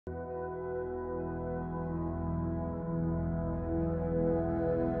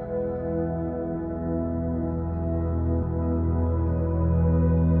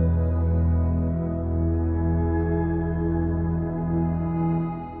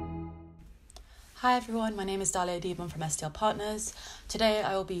Hi everyone, my name is Dalia Adib. I'm from STL Partners. Today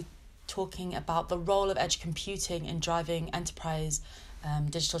I will be talking about the role of edge computing in driving enterprise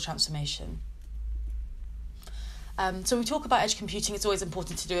digital transformation. So when we talk about edge computing, it's always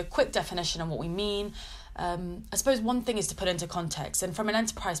important to do a quick definition on what we mean. I suppose one thing is to put into context, and from an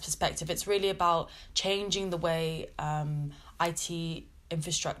enterprise perspective, it's really about changing the way IT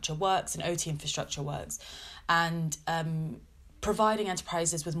infrastructure works and OT infrastructure works, and providing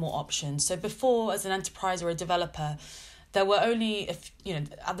enterprises with more options. So before, as an enterprise or a developer, there were only,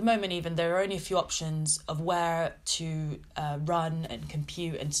 at the moment even, there are only a few options of where to run and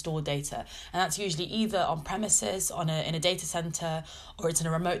compute and store data. And that's usually either on premises, in a data center, or it's in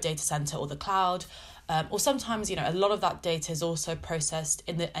a remote data center or the cloud. Or sometimes, a lot of that data is also processed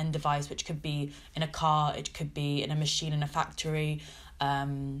in the end device, which could be in a car, it could be in a machine in a factory,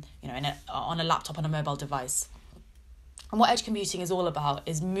 on a laptop, on a mobile device. And what edge computing is all about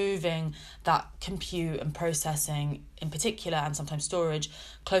is moving that compute and processing in particular, and sometimes storage,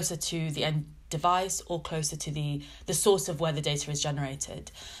 closer to the end device or closer to the source of where the data is generated.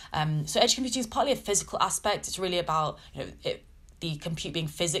 So edge computing is partly a physical aspect. It's really about the compute being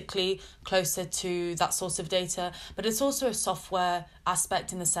physically closer to that source of data, but it's also a software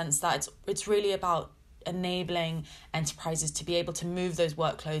aspect in the sense that it's really about enabling enterprises to be able to move those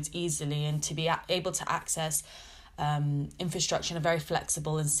workloads easily and to be able to access infrastructure in a very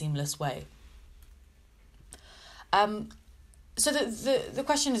flexible and seamless way. So the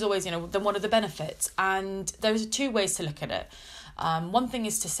question is always, then what are the benefits? And there's two ways to look at it. One thing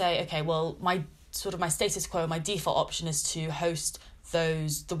is to say, okay, well, my status quo, my default option is to host the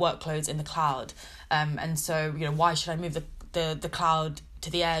workloads in the cloud. And so, why should I move the cloud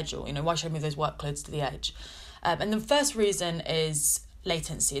to the edge, or, why should I move those workloads to the edge? And the first reason is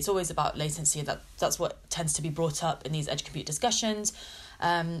latency. It's always about latency. That's what tends to be brought up in these edge compute discussions.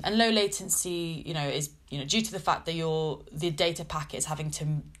 And low latency, is due to the fact that the data packet is having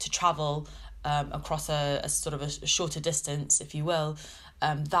to travel across a sort of a shorter distance, if you will.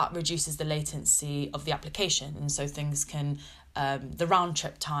 That reduces the latency of the application, and so things can the round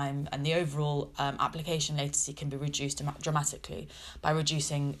trip time and the overall application latency can be reduced dramatically by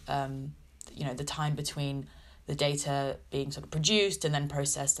reducing the time between the data being sort of produced and then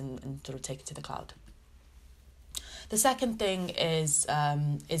processed and sort of taken to the cloud. The second thing is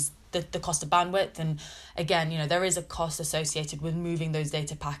the cost of bandwidth. And again, there is a cost associated with moving those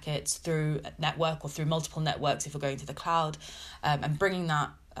data packets through a network or through multiple networks if we're going to the cloud, and bringing that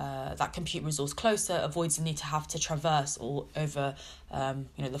compute resource closer avoids the need to have to traverse all over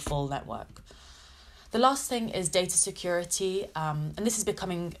the full network. The last thing is data security, and this is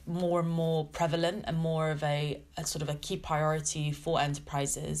becoming more and more prevalent and more of a sort of a key priority for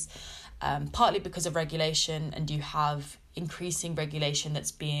enterprises, partly because of regulation, and you have increasing regulation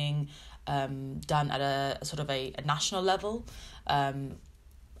that's being done at a sort of a national level,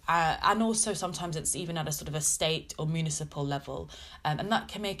 and also sometimes it's even at a sort of a state or municipal level, and that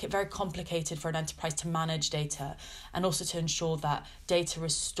can make it very complicated for an enterprise to manage data, and also to ensure that data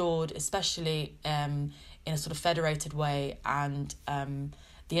is stored, especially in a sort of federated way, and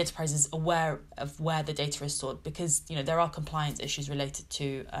the enterprise is aware of where the data is stored, because there are compliance issues related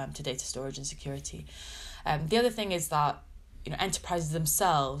to data storage and security. The other thing is that enterprises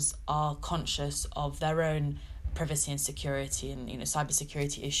themselves are conscious of their own privacy and security and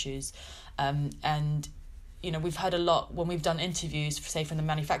cybersecurity issues, and we've heard a lot when we've done interviews, say from the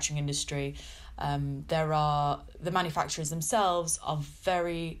manufacturing industry. The manufacturers themselves are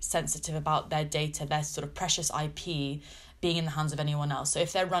very sensitive about their data, their sort of precious IP being in the hands of anyone else. So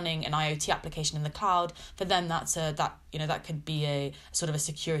if they're running an IoT application in the cloud, for them that could be a sort of a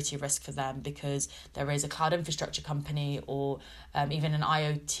security risk for them, because there is a cloud infrastructure company or even an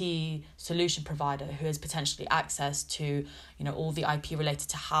IoT solution provider who has potentially access to all the IP related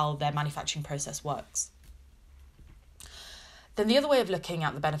to how their manufacturing process works. Then the other way of looking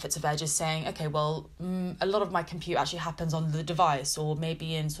at the benefits of edge is saying, okay, well, a lot of my compute actually happens on the device, or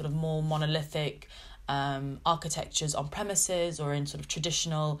maybe in sort of more monolithic architectures on premises, or in sort of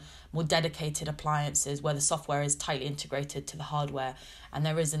traditional, more dedicated appliances where the software is tightly integrated to the hardware, and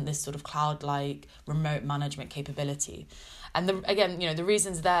there isn't this sort of cloud-like remote management capability. And the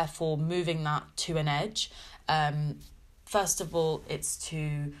reasons there for moving that to an edge, first of all, it's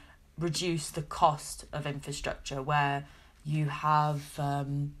to reduce the cost of infrastructure, where you have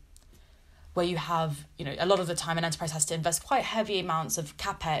where you have, a lot of the time an enterprise has to invest quite heavy amounts of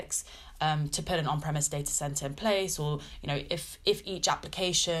CapEx to put an on-premise data center in place, or, if each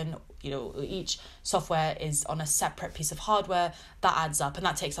application, each software is on a separate piece of hardware, that adds up and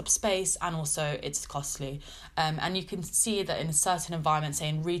that takes up space, and also it's costly. And you can see that in certain environments, say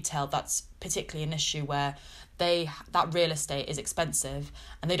in retail, that's particularly an issue where that real estate is expensive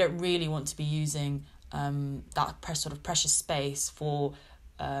and they don't really want to be using that sort of precious space for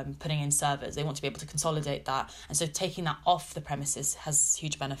putting in servers. They want to be able to consolidate that, and so taking that off the premises has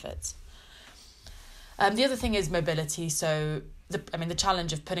huge benefits. The other thing is mobility. So the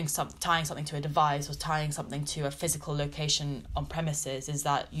challenge of tying something to a device or tying something to a physical location on premises is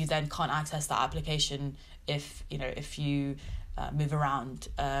that you then can't access that application if you move around,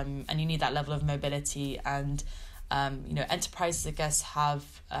 and you need that level of mobility. And enterprises, I guess, have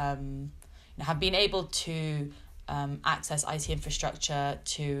been able to access IT infrastructure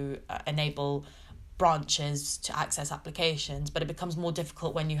to enable branches to access applications, but it becomes more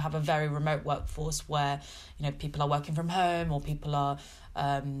difficult when you have a very remote workforce where people are working from home, or people are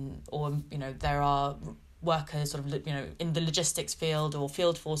there are workers sort of in the logistics field or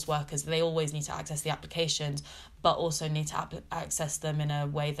field force workers. They always need to access the applications, but also need to access them in a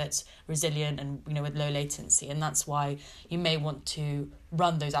way that's resilient and with low latency, and that's why you may want to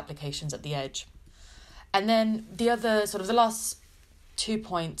run those applications at the edge. And then the last 2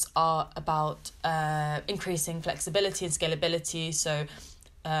 points are about increasing flexibility and scalability. So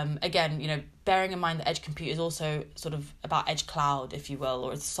again, bearing in mind that edge compute is also sort of about edge cloud, if you will,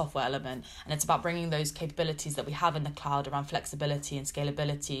 or it's a software element, and it's about bringing those capabilities that we have in the cloud around flexibility and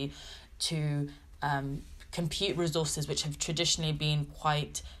scalability to compute resources which have traditionally been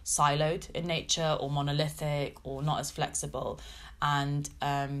quite siloed in nature or monolithic or not as flexible. And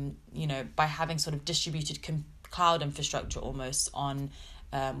by having sort of distributed cloud infrastructure almost on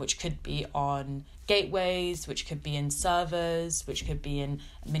which could be on gateways, which could be in servers, which could be in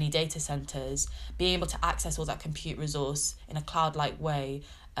mini data centers, being able to access all that compute resource in a cloud-like way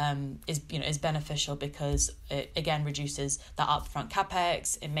is beneficial, because it again reduces that upfront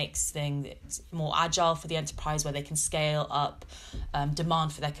CapEx. It makes things more agile for the enterprise, where they can scale up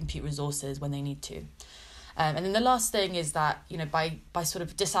demand for their compute resources when they need to. And then the last thing is that, by sort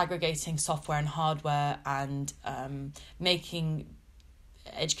of disaggregating software and hardware and making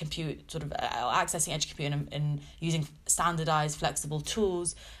edge compute accessing edge compute and using standardized flexible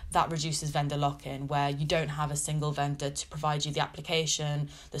tools, that reduces vendor lock-in, where you don't have a single vendor to provide you the application,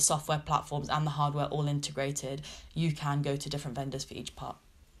 the software platforms and the hardware all integrated. You can go to different vendors for each part.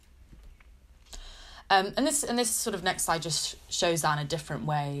 And this sort of next slide just shows that in a different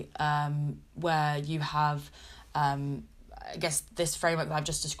way, where you have, I guess, this framework that I've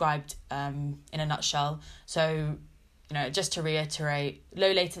just described in a nutshell. So, just to reiterate,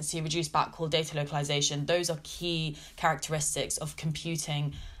 low latency, reduced backhaul, data localization, those are key characteristics of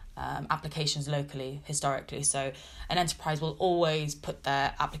computing applications locally, historically. So an enterprise will always put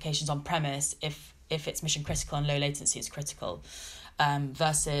their applications on premise if it's mission critical and low latency is critical,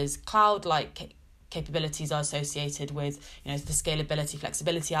 versus cloud-like capabilities are associated with the scalability,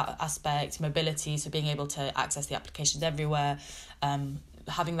 flexibility aspect, mobility, so being able to access the applications everywhere,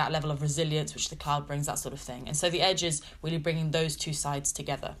 having that level of resilience which the cloud brings, that sort of thing. And so the edge is really bringing those two sides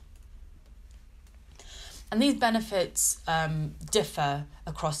together. And these benefits differ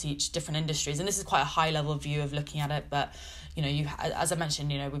across each different industries, and this is quite a high level view of looking at it, but you, as I mentioned,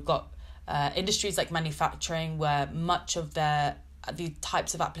 we've got industries like manufacturing, where much of the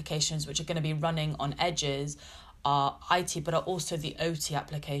types of applications which are going to be running on edges are IT, but are also the OT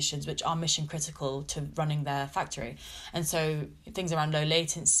applications, which are mission critical to running their factory. And so things around low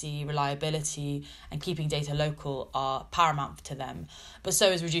latency, reliability, and keeping data local are paramount to them. But so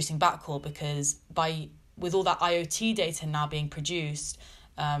is reducing backhaul, because with all that IoT data now being produced,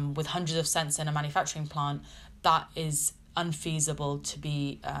 with hundreds of sensors in a manufacturing plant, that is unfeasible to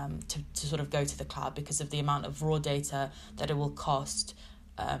be to sort of go to the cloud, because of the amount of raw data that it will cost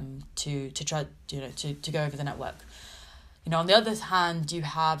to try to go over the network. On the other hand, you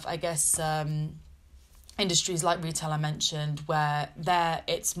have, I guess, industries like retail I mentioned, where there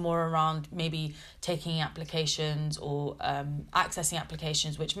it's more around maybe taking applications or accessing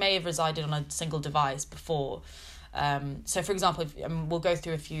applications which may have resided on a single device before. So, for example, we'll go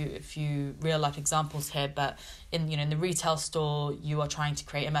through a few real life examples here, but in the retail store, you are trying to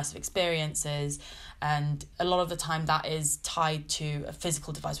create immersive experiences, and a lot of the time that is tied to a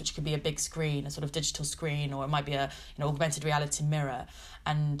physical device, which could be a big screen, a sort of digital screen, or it might be a augmented reality mirror.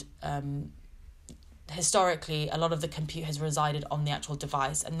 And historically, a lot of the compute has resided on the actual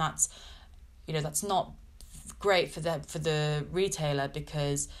device, and that's not great for the retailer,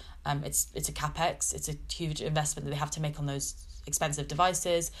 because It's a capex. It's a huge investment that they have to make on those expensive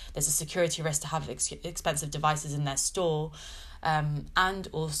devices. There's a security risk to have expensive devices in their store, and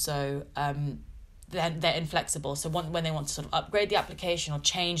also they're inflexible. So when they want to sort of upgrade the application or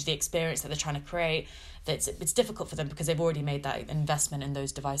change the experience that they're trying to create, it's difficult for them because they've already made that investment in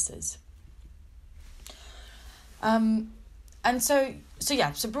those devices. And so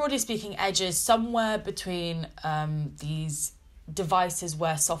broadly speaking, edge is somewhere between these devices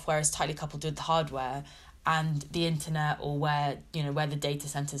where software is tightly coupled with hardware and the internet, or where the data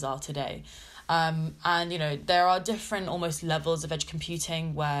centers are today. And there are different almost levels of edge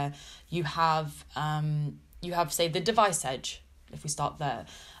computing where you have say the device edge, if we start there,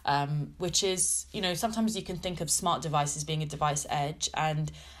 which is, sometimes you can think of smart devices being a device edge,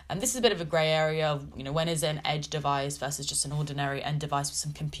 and this is a bit of a grey area of, when is it an edge device versus just an ordinary end device with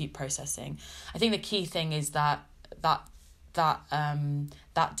some compute processing. I think the key thing is that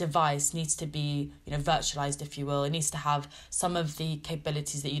device needs to be, virtualized, if you will. It needs to have some of the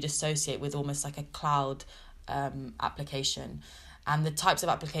capabilities that you'd associate with almost like a cloud application. And the types of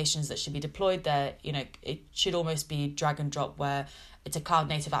applications that should be deployed there, it should almost be drag and drop, where it's a cloud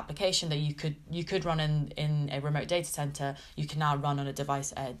native application that you could run in a remote data center, you can now run on a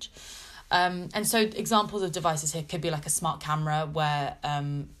device edge. And so examples of devices here could be like a smart camera, where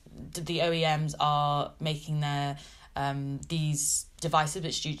the OEMs are making their these devices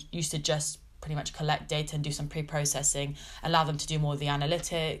which used to just pretty much collect data and do some pre-processing, allow them to do more of the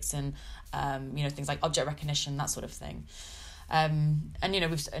analytics and things like object recognition, that sort of thing. And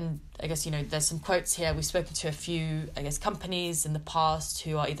I guess there's some quotes here. We've spoken to a few companies in the past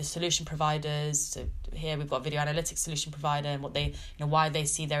who are either solution providers. So here we've got a video analytics solution provider, and what they why they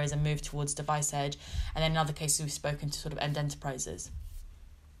see there is a move towards device edge. And then in other cases we've spoken to sort of end enterprises.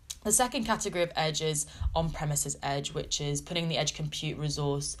 The second category of edge is on-premises edge, which is putting the edge compute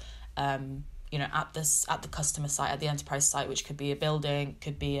resource, at the customer site, at the enterprise site, which could be a building,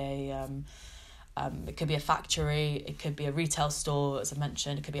 could be it could be a factory, it could be a retail store, as I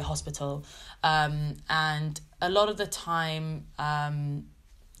mentioned, it could be a hospital, and a lot of the time,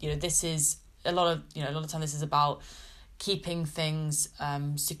 this is about keeping things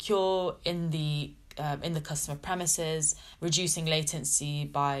secure in the customer premises, reducing latency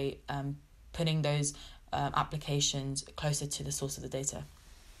by putting those applications closer to the source of the data.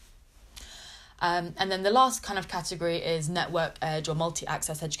 And then the last kind of category is network edge or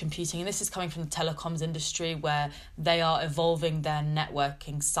multi-access edge computing. And this is coming from the telecoms industry, where they are evolving their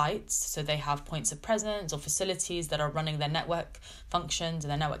networking sites. So they have points of presence or facilities that are running their network functions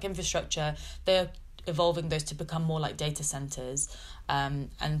and their network infrastructure. They're evolving those to become more like data centers.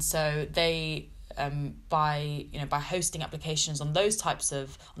 And so they by hosting applications on that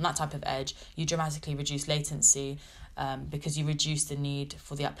type of edge, you dramatically reduce latency, because you reduce the need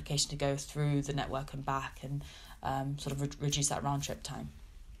for the application to go through the network and back, and reduce that round trip time.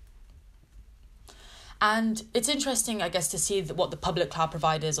 And it's interesting, I guess, to see what the public cloud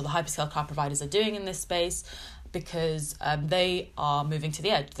providers or the hyperscale cloud providers are doing in this space, because they are moving to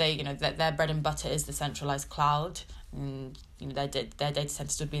the edge. Their bread and butter is the centralized cloud. And, their data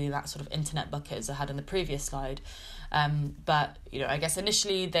centers would be that sort of internet bucket, as I had in the previous slide. But I guess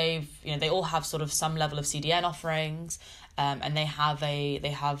initially they all have sort of some level of CDN offerings, and they have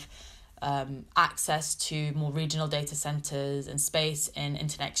access to more regional data centers and space in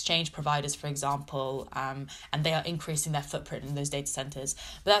internet exchange providers, for example, and they are increasing their footprint in those data centers.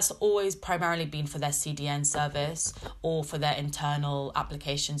 But that's always primarily been for their CDN service or for their internal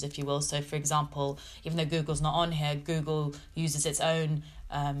applications, if you will. So, for example, even though Google's not on here, Google uses its own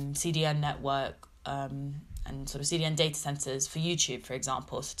CDN network and sort of CDN data centers for YouTube, for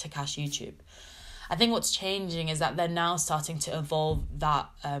example, so to cache YouTube. I think what's changing is that they're now starting to evolve that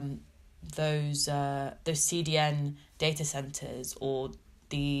those CDN data centers, or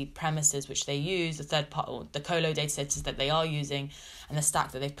the premises which they use, the third part or the colo data centers that they are using, and the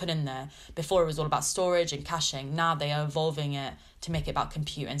stack that they've put in there. Before it was all about storage and caching. Now they are evolving it to make it about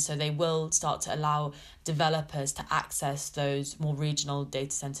compute, and so they will start to allow developers to access those more regional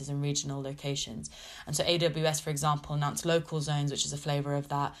data centers and regional locations. And so AWS, for example, announced local zones, which is a flavor of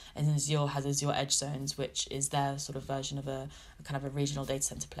that, and Azure has Azure Edge Zones, which is their sort of version of a kind of a regional data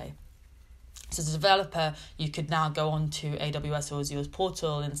center play. So as a developer, you could now go on to AWS or Azure's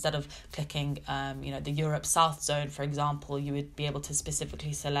portal, and instead of clicking, the Europe South zone, for example, you would be able to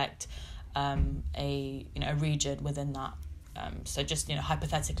specifically select a region within that. So just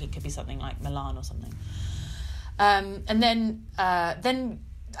hypothetically, it could be something like Milan or something. And then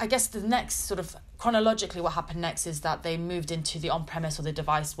I guess the next sort of chronologically, what happened next is that they moved into the on-premise or the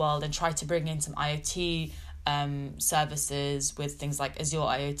device world and tried to bring in some IoT services with things like Azure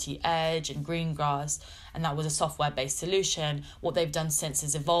IoT Edge and Greengrass, and that was a software-based solution. What they've done since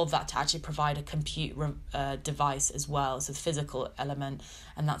is evolve that to actually provide a compute device as well, so the physical element,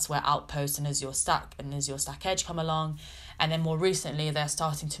 and that's where Outpost and Azure Stack and Azure Stack Edge come along. And then more recently, they're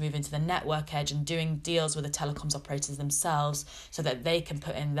starting to move into the network edge and doing deals with the telecoms operators themselves so that they can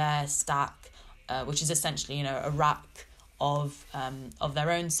put in their stack, which is essentially, a rack of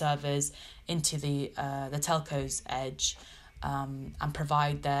their own servers into the telco's edge, and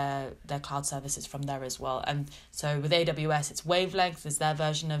provide their cloud services from there as well. And so with AWS, it's Wavelength is their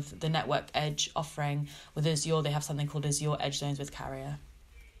version of the network edge offering. With Azure, they have something called Azure Edge Zones with Carrier.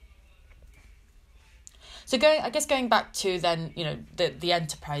 So going back to then, the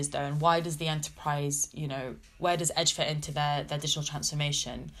enterprise though, and why does the enterprise, where does Edge fit into their digital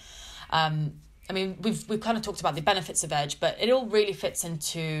transformation? We've kind of talked about the benefits of Edge, but it all really fits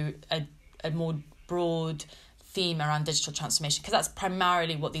into a more broad theme around digital transformation, because that's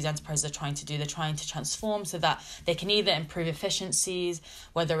primarily what these enterprises are trying to do. They're trying to transform so that they can either improve efficiencies,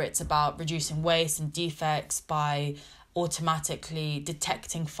 whether it's about reducing waste and defects by automatically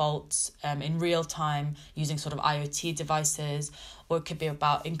detecting faults in real time using sort of IoT devices, or it could be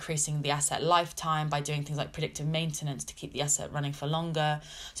about increasing the asset lifetime by doing things like predictive maintenance to keep the asset running for longer.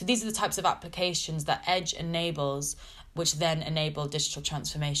 So these are the types of applications that Edge enables, which then enable digital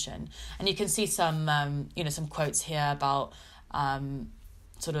transformation. And you can see some some quotes here about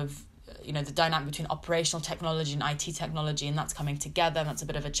the dynamic between operational technology and IT technology, and that's coming together. And that's a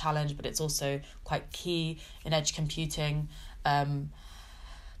bit of a challenge, but it's also quite key in edge computing.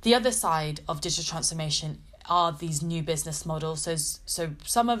 The other side of digital transformation are these new business models. So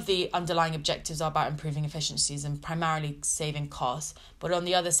some of the underlying objectives are about improving efficiencies and primarily saving costs. But on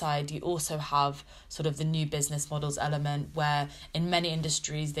the other side, you also have sort of the new business models element, where in many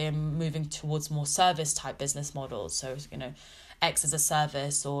industries, they're moving towards more service type business models. So, X as a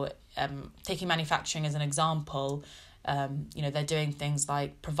service, or taking manufacturing as an example, they're doing things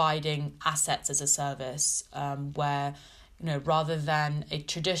like providing assets as a service, where, rather than a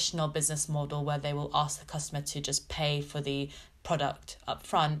traditional business model where they will ask the customer to just pay for the product up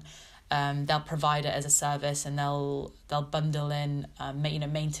front, they'll provide it as a service, and they'll bundle in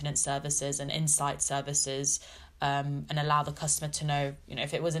maintenance services and insight services, and allow the customer to know,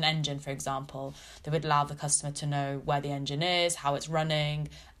 if it was an engine, for example, they would allow the customer to know where the engine is, how it's running,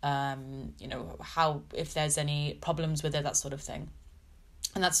 how, if there's any problems with it, that sort of thing.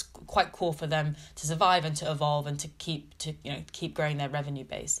 And that's quite cool for them to survive and to evolve and to keep growing their revenue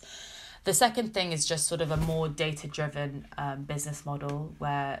base. The second thing is just sort of a more data-driven business model,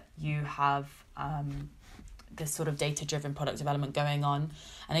 where you have this sort of data-driven product development going on.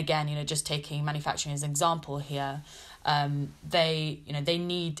 And again, just taking manufacturing as an example here, they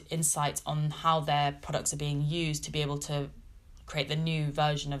need insights on how their products are being used to be able to create the new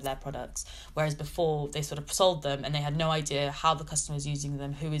version of their products. Whereas before, they sort of sold them and they had no idea how the customer was using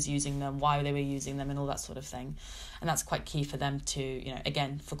them, who was using them, why they were using them, and all that sort of thing. And that's quite key for them to,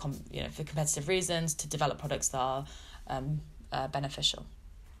 again, for competitive reasons, to develop products that are beneficial.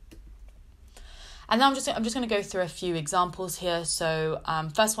 And now I'm just going to go through a few examples here. So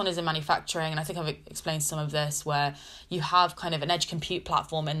first one is in manufacturing, and I think I've explained some of this, where you have kind of an edge compute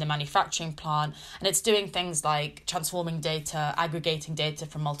platform in the manufacturing plant, and it's doing things like transforming data, aggregating data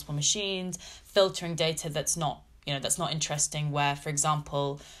from multiple machines, filtering data that's not interesting, where, for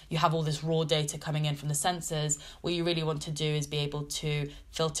example, you have all this raw data coming in from the sensors. What you really want to do is be able to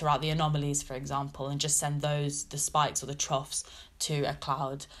filter out the anomalies, for example, and just send the spikes or the troughs to a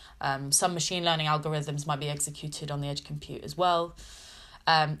cloud. Some machine learning algorithms might be executed on the edge compute as well.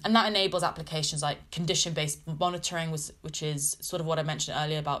 And that enables applications like condition-based monitoring, which is sort of what I mentioned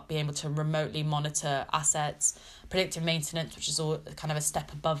earlier about being able to remotely monitor assets, predictive maintenance, which is all kind of a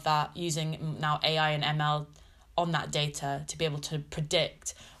step above that, using now AI and ML on that data to be able to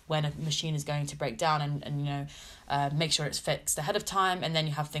predict when a machine is going to break down and make sure it's fixed ahead of time. And then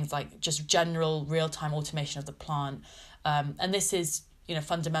you have things like just general real-time automation of the plant. And this is,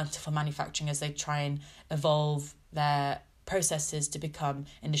 fundamental for manufacturing as they try and evolve their processes to become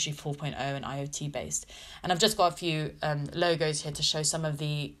Industry 4.0 and IoT based. And I've just got a few logos here to show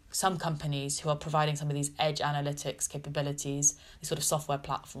some companies who are providing some of these edge analytics capabilities, these sort of software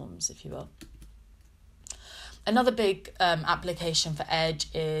platforms, if you will. Another big application for Edge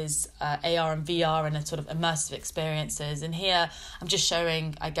is AR and VR and a sort of immersive experiences. And here I'm just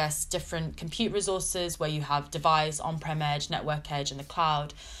showing, I guess, different compute resources where you have device, on-prem edge, network edge, and the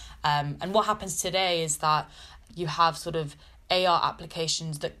cloud. And what happens today is that you have sort of AR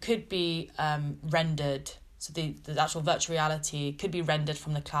applications that could be rendered. So the actual virtual reality could be rendered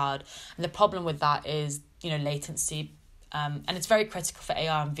from the cloud. And the problem with that is latency, and it's very critical for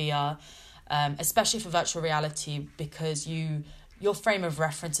AR and VR, especially for virtual reality, because your frame of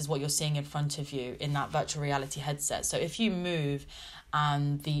reference is what you're seeing in front of you in that virtual reality headset. So if you move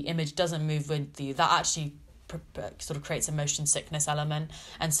and the image doesn't move with you, that actually sort of creates a motion sickness element.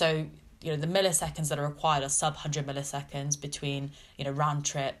 And so, the milliseconds that are required are sub 100 milliseconds between, round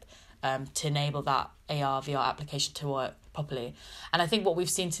trip to enable that AR, VR application to work properly. And I think what we've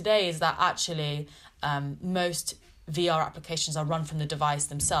seen today is that actually most VR applications are run from the device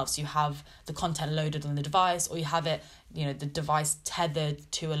themselves. So you have the content loaded on the device, or you have it, the device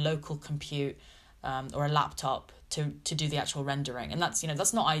tethered to a local compute or a laptop to do the actual rendering. And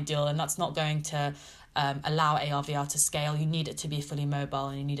that's not ideal, and that's not going to allow AR, VR to scale. You need it to be fully mobile,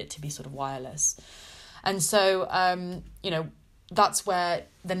 and you need it to be sort of wireless. And so, that's where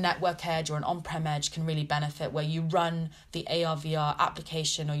the network edge or an on-prem edge can really benefit, where you run the AR, VR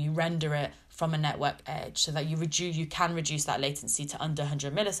application or you render it from a network edge, so that you can reduce that latency to under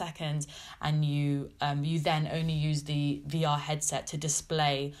 100 milliseconds, and you then only use the VR headset to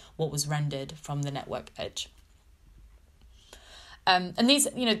display what was rendered from the network edge. And these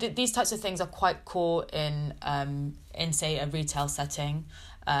these types of things are quite core in say a retail setting,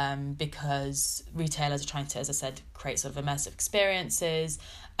 because retailers are trying to, as I said, create sort of immersive experiences,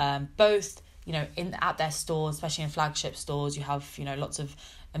 both at their stores, especially in flagship stores. You have lots of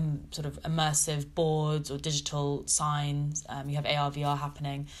sort of immersive boards or digital signs. You have AR, VR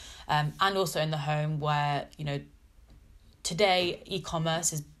happening, and also in the home, where today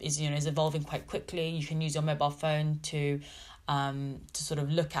e-commerce is evolving quite quickly. You can use your mobile phone to sort of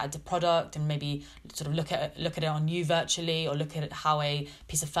look at the product and maybe sort of look at it on you virtually, or look at how a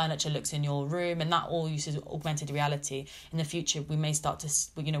piece of furniture looks in your room, and that all uses augmented reality. In the future, we will start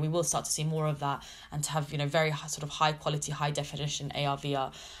to see more of that, and to have very sort of high quality, high definition AR,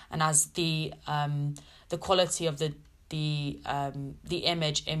 VR. And as the quality of the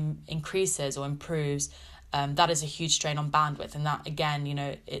image increases or improves, that is a huge strain on bandwidth, and that again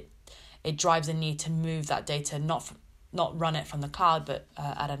it drives a need to move that data, not run it from the cloud, but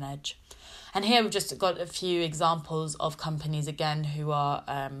at an edge. And here we've just got a few examples of companies again who are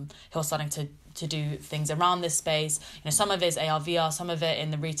starting to do things around this space. Some of it is AR, VR, some of it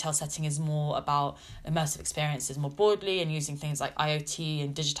in the retail setting is more about immersive experiences more broadly, and using things like IoT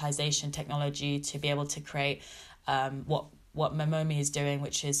and digitization technology to be able to create what Momomi is doing,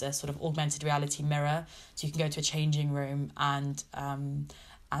 which is a sort of augmented reality mirror. So you can go to a changing room and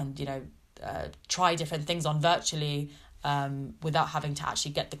try different things on virtually without having to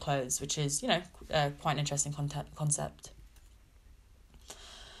actually get the clothes, which is quite an interesting concept.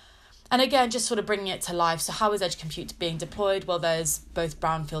 And again, just sort of bringing it to life. So how is edge compute being deployed? Well, there's both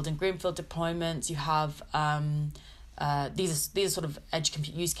brownfield and greenfield deployments. You have these are sort of edge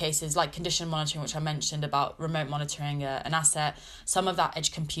compute use cases like condition monitoring, which I mentioned about remote monitoring an asset. Some of that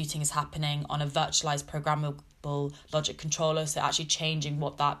edge computing is happening on a virtualized programmable logic controller, so actually changing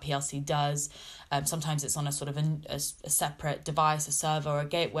what that PLC does. Sometimes it's on a sort of a separate device, a server or a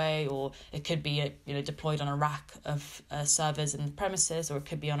gateway, or it could be deployed on a rack of servers in the premises, or it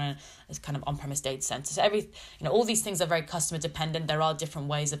could be on a kind of on-premise data center. So all these things are very customer dependent. There are different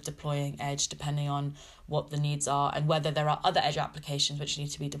ways of deploying edge depending on what the needs are and whether there are other edge applications which need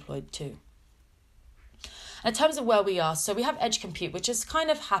to be deployed too. In terms of where we are, so we have edge compute, which has kind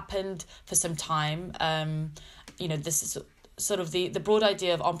of happened for some time. This is sort of the broad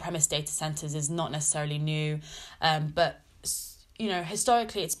idea of on-premise data centers is not necessarily new, but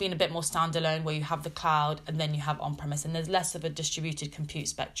historically it's been a bit more standalone, where you have the cloud and then you have on-premise, and there's less of a distributed compute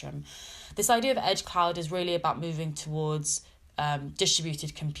spectrum. This idea of edge cloud is really about moving towards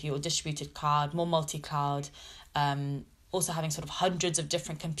distributed compute or distributed cloud, more multi-cloud, also having sort of hundreds of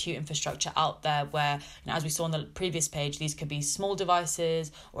different compute infrastructure out there, where, as we saw on the previous page, these could be small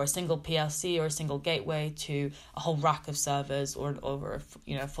devices or a single PLC or a single gateway to a whole rack of servers or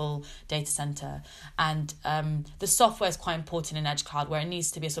a full data center. And the software is quite important in edge cloud, where it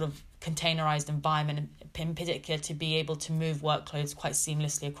needs to be a sort of containerized environment, in particular to be able to move workloads quite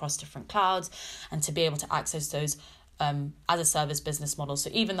seamlessly across different clouds and to be able to access those as a service business model. So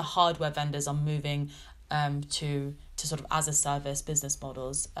even the hardware vendors are moving to sort of as a service business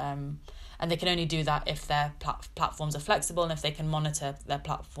models, and they can only do that if their platforms are flexible and if they can monitor their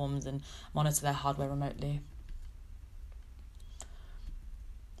platforms and monitor their hardware remotely.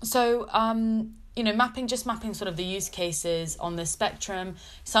 So mapping sort of the use cases on the spectrum.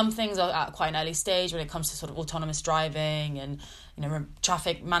 Some things are at quite an early stage when it comes to sort of autonomous driving and,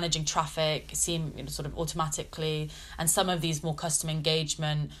 managing traffic seem sort of automatically, and some of these more custom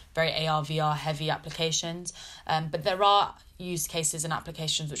engagement, very AR, VR heavy applications. But there are use cases and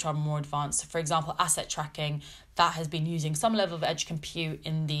applications which are more advanced. So for example, asset tracking, that has been using some level of edge compute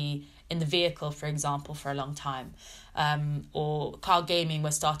in the vehicle, for example, for a long time. Or cloud gaming,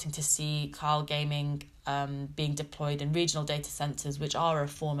 we're starting to see cloud gaming being deployed in regional data centers, which are a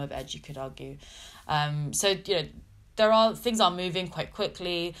form of edge, you could argue. Things are moving quite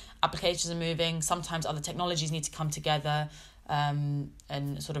quickly, applications are moving, sometimes other technologies need to come together and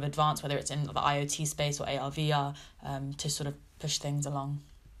sort of advance, whether it's in the IoT space or AR, VR, to sort of push things along.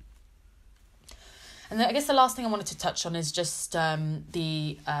 And then I guess the last thing I wanted to touch on is just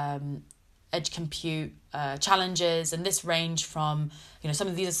the edge compute challenges, and this range from, these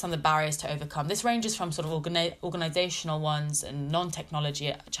are some of the barriers to overcome. This ranges from sort of organizational ones and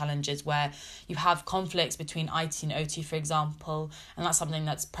non-technology challenges where you have conflicts between IT and OT, for example, and that's something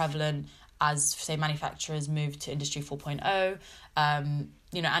that's prevalent as, say, manufacturers move to Industry 4.0, and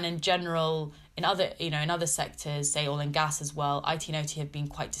in general, in other sectors, say oil and gas as well, IT and OT have been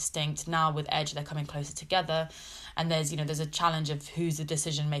quite distinct. Now with Edge, they're coming closer together, and there's a challenge of who's the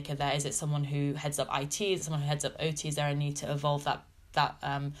decision maker there. Is it someone who heads up IT? Is it someone who heads up OT? Is there a need to evolve that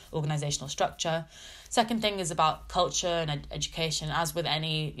organizational structure? Second thing is about culture and education. As with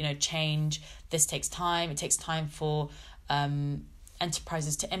any change, this takes time. It takes time for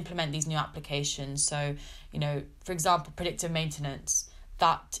enterprises to implement these new applications. So, for example, predictive maintenance,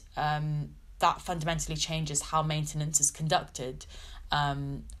 that fundamentally changes how maintenance is conducted.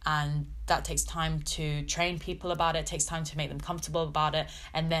 And that takes time to train people about it, takes time to make them comfortable about it,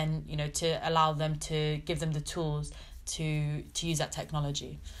 and then, to allow them to give them the tools to use that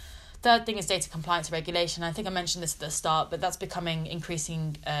technology. Third thing is data compliance and regulation. I think I mentioned this at the start, but that's becoming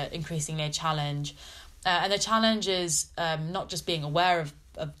increasingly a challenge. And the challenge is not just being aware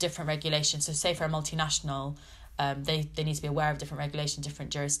of different regulations. So say for a multinational, they need to be aware of different regulations,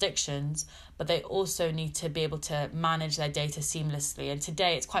 different jurisdictions, but they also need to be able to manage their data seamlessly. And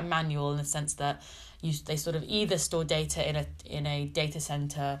today it's quite manual in the sense that they sort of either store data in a data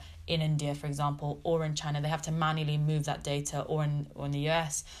center in India, for example, or in China. They have to manually move that data, or in the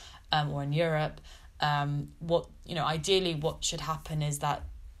US, or in Europe. Ideally what should happen is that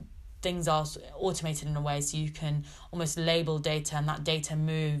things are automated in a way so you can almost label data, and that data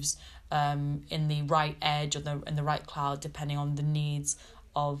moves in the right edge or in the right cloud, depending on the needs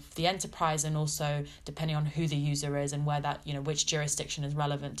of the enterprise, and also depending on who the user is and where that, which jurisdiction is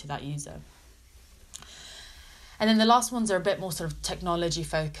relevant to that user. And then the last ones are a bit more sort of technology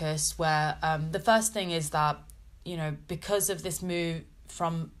focused, where the first thing is that, because of this move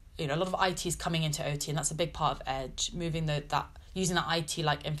from, a lot of IT is coming into OT, and that's a big part of Edge, using that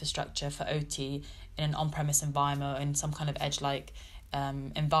IT-like infrastructure for OT in an on-premise environment or in some kind of Edge-like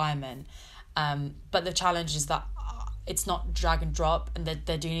environment. But the challenge is that it's not drag and drop, and that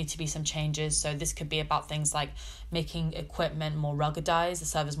there do need to be some changes. So this could be about things like making equipment more ruggedized, the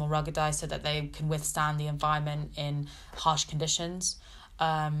servers more ruggedized, so that they can withstand the environment in harsh conditions.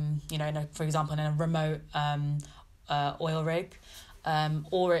 For example, in a remote oil rig.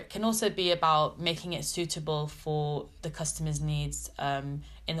 Or it can also be about making it suitable for the customer's needs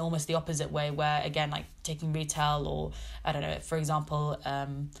in almost the opposite way, where, again, like taking retail, or I don't know, for example,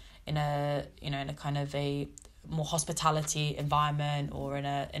 in a kind of a more hospitality environment, or in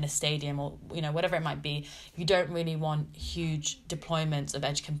a stadium, or whatever it might be. You don't really want huge deployments of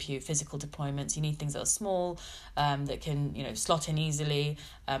edge compute, physical deployments. You need things that are small, that can slot in easily,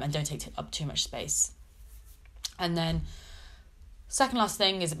 and don't take up too much space. And then second last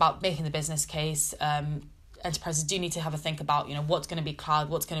thing is about making the business case. Enterprises do need to have a think about, what's going to be cloud,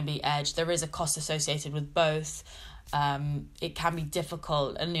 what's going to be edge. There is a cost associated with both. It can be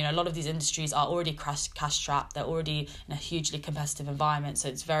difficult, and a lot of these industries are already cash strapped. They're already in a hugely competitive environment, so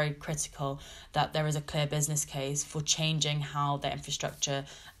it's very critical that there is a clear business case for changing how their infrastructure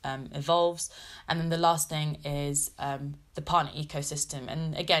evolves. And then the last thing is the partner ecosystem.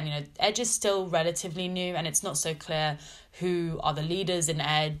 And again, Edge is still relatively new, and it's not so clear who are the leaders in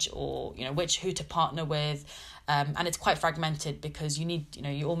Edge, or who to partner with. And it's quite fragmented, because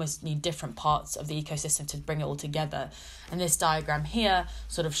you almost need different parts of the ecosystem to bring it all together. And this diagram here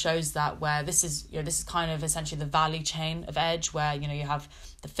sort of shows that, where this is kind of essentially the value chain of Edge, where you have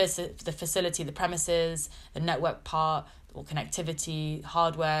the facility, the premises, the network part, or connectivity,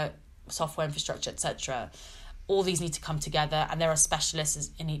 hardware, software infrastructure, etc. all these need to come together, and there are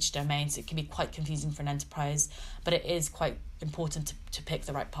specialists in each domain, so it can be quite confusing for an enterprise, but it is quite important to pick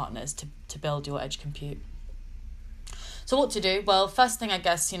the right partners to build your edge compute. So what to do? Well, first thing I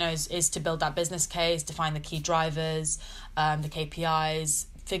guess, is to build that business case, define the key drivers, the KPIs,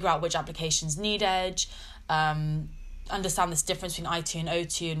 figure out which applications need edge, understand this difference between I2 and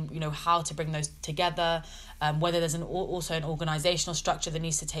O2, and how to bring those together, whether there's also an organizational structure that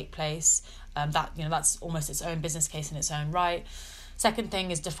needs to take place, that's almost its own business case in its own right. Second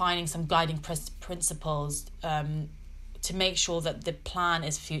thing is defining some guiding principles to make sure that the plan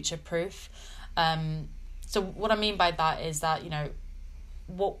is future proof. So what I mean by that is that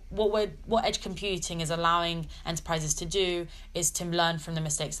what edge computing is allowing enterprises to do is to learn from the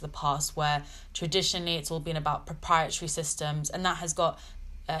mistakes of the past, where traditionally it's all been about proprietary systems, and that has got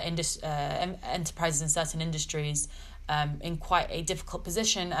enterprises in certain industries in quite a difficult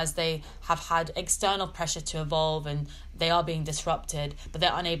position, as they have had external pressure to evolve and they are being disrupted, but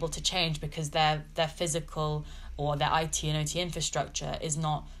they're unable to change because their physical or their IT and OT infrastructure is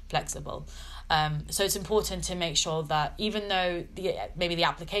not flexible. So it's important to make sure that even though maybe the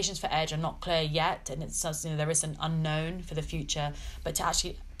applications for edge are not clear yet, and it's there is an unknown for the future, but to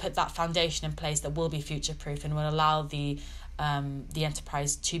actually put that foundation in place that will be future proof and will allow the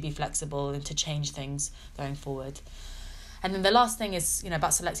enterprise to be flexible and to change things going forward. And then the last thing is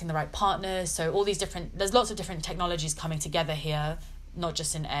about selecting the right partners. So there's lots of different technologies coming together here, not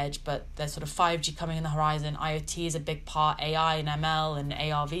just in edge, but there's sort of 5G coming in the horizon. IoT is a big part, AI and ML and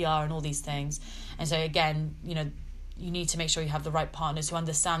AR, VR and all these things. And so again, you need to make sure you have the right partners who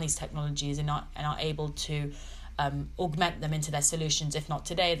understand these technologies and are able to augment them into their solutions, if not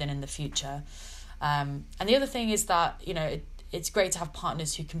today, then in the future. And the other thing is that, it's great to have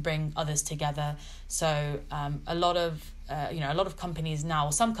partners who can bring others together. So a lot of companies now,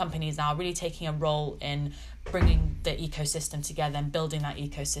 or some companies now, are really taking a role in bringing the ecosystem together and building that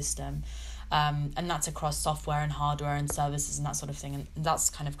ecosystem. And that's across software and hardware and services and that sort of thing. And that's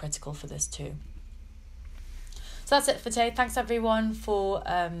kind of critical for this too. So that's it for today. Thanks everyone for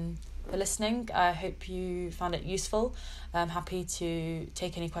listening. I hope you found it useful. I'm happy to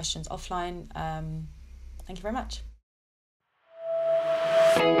take any questions offline. Thank you very much.